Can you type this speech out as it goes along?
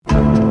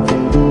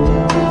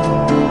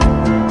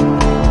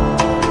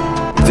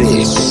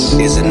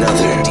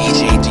another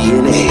DJ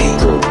DNA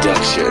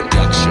production.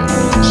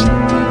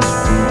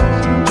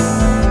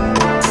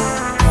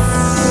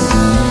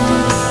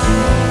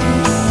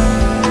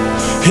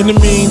 In the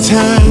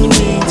meantime,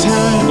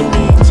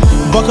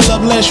 buckle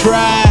up, let's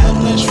ride.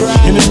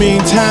 In the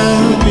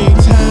meantime,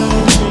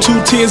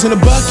 2 tears in a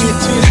bucket.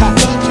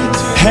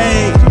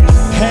 Hey,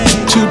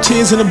 2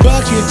 tears in a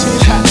bucket.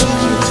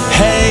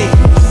 Hey.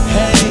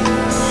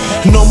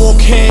 No more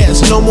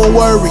cares, no more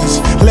worries.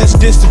 Let's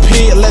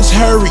disappear, let's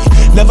hurry.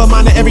 Never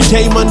mind the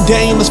everyday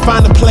mundane. Let's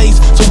find a place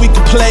so we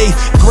can play.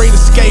 Great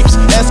escapes,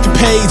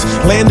 escapades.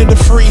 Land of the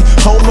free,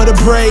 home of the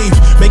brave.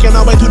 Making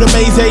our way through the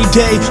maze every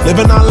day.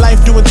 Living our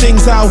life, doing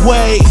things our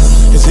way.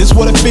 Is this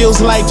what it feels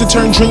like to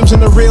turn dreams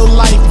into real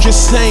life?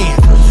 Just saying.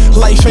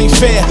 Life ain't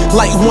fair,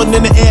 like one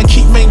in the air,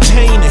 keep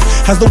maintaining.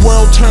 As the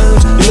world turns,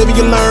 you live and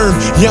you learn.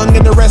 Young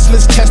and the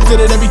restless, tested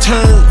at every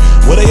turn.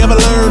 Will they ever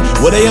learn?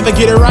 Will they ever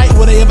get it right?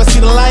 Will they ever see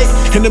the light?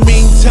 In the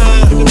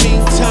meantime,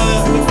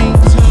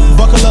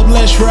 buckle up,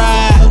 let's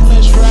ride.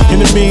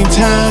 In the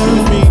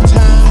meantime,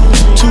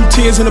 2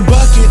 tears in a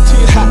bucket.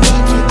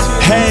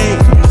 Hey,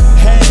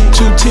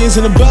 2 tears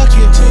in a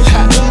bucket.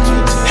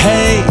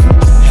 Hey.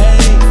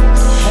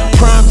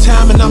 Prime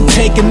time and I'm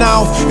taking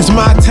off. It's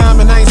my time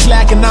and I ain't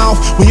slacking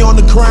off. We on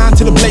the grind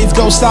till the blades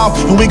go south,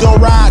 and we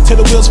gon' ride till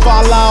the wheels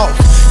fall off.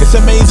 It's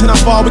amazing how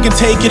far we can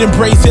take it,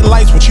 embrace it.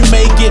 Life's what you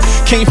make it,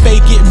 can't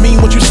fake it,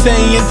 mean what you're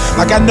saying.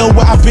 Like I know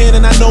where I've been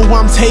and I know where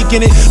I'm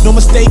taking it. No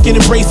mistaking,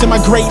 embracing my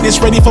greatness,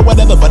 ready for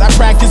whatever, but I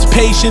practice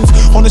patience.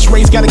 On this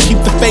race, gotta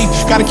keep the faith,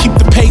 gotta keep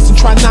the pace and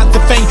try not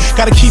to faint.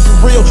 Gotta keep it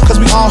real,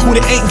 cause we all who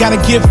they ain't. Gotta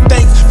give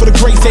thanks for the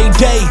grace a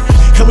day.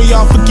 And we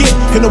all forget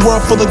in a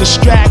world full of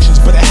distractions,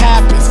 but it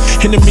happens.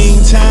 In the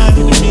meantime,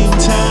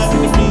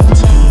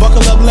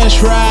 buckle up,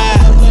 let's ride.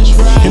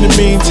 In the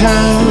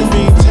meantime,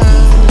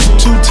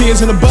 2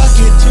 tears in a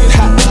bucket.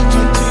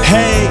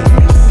 Hey,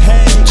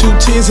 2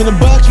 tears in a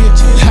bucket.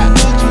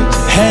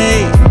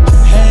 Hey.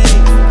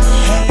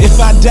 If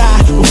I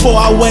die before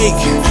I wake,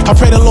 I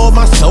pray the Lord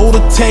my soul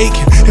to take.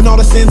 And all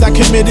the sins I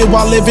committed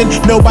while living.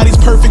 Nobody's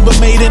perfect but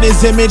made in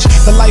His image.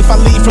 The life I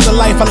lead from the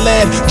life I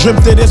led.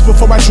 Dreamt of this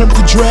before I dreamt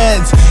the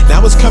dreads. Now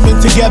it's coming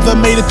together.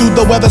 Made it through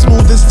the weather.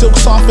 Smooth as silk,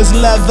 soft as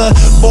leather.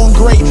 Born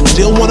great,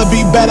 still wanna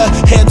be better.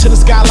 Head to the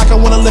sky like I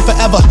wanna live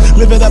forever.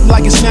 Live it up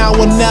like it's now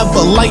or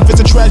never. Life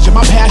is a treasure,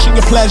 my passion,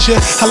 your pleasure.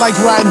 I like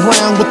riding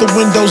around with the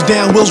windows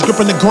down, wheels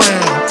gripping the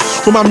ground.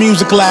 With my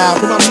music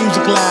loud,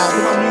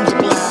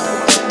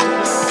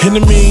 In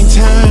the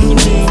meantime,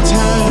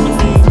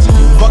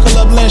 buckle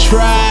up, let's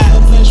ride.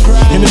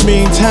 In the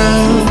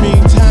meantime,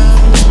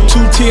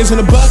 2 tears in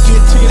a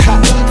bucket.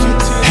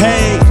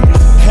 Hey,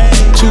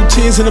 2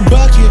 tears in a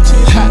bucket.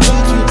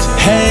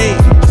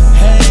 Hey.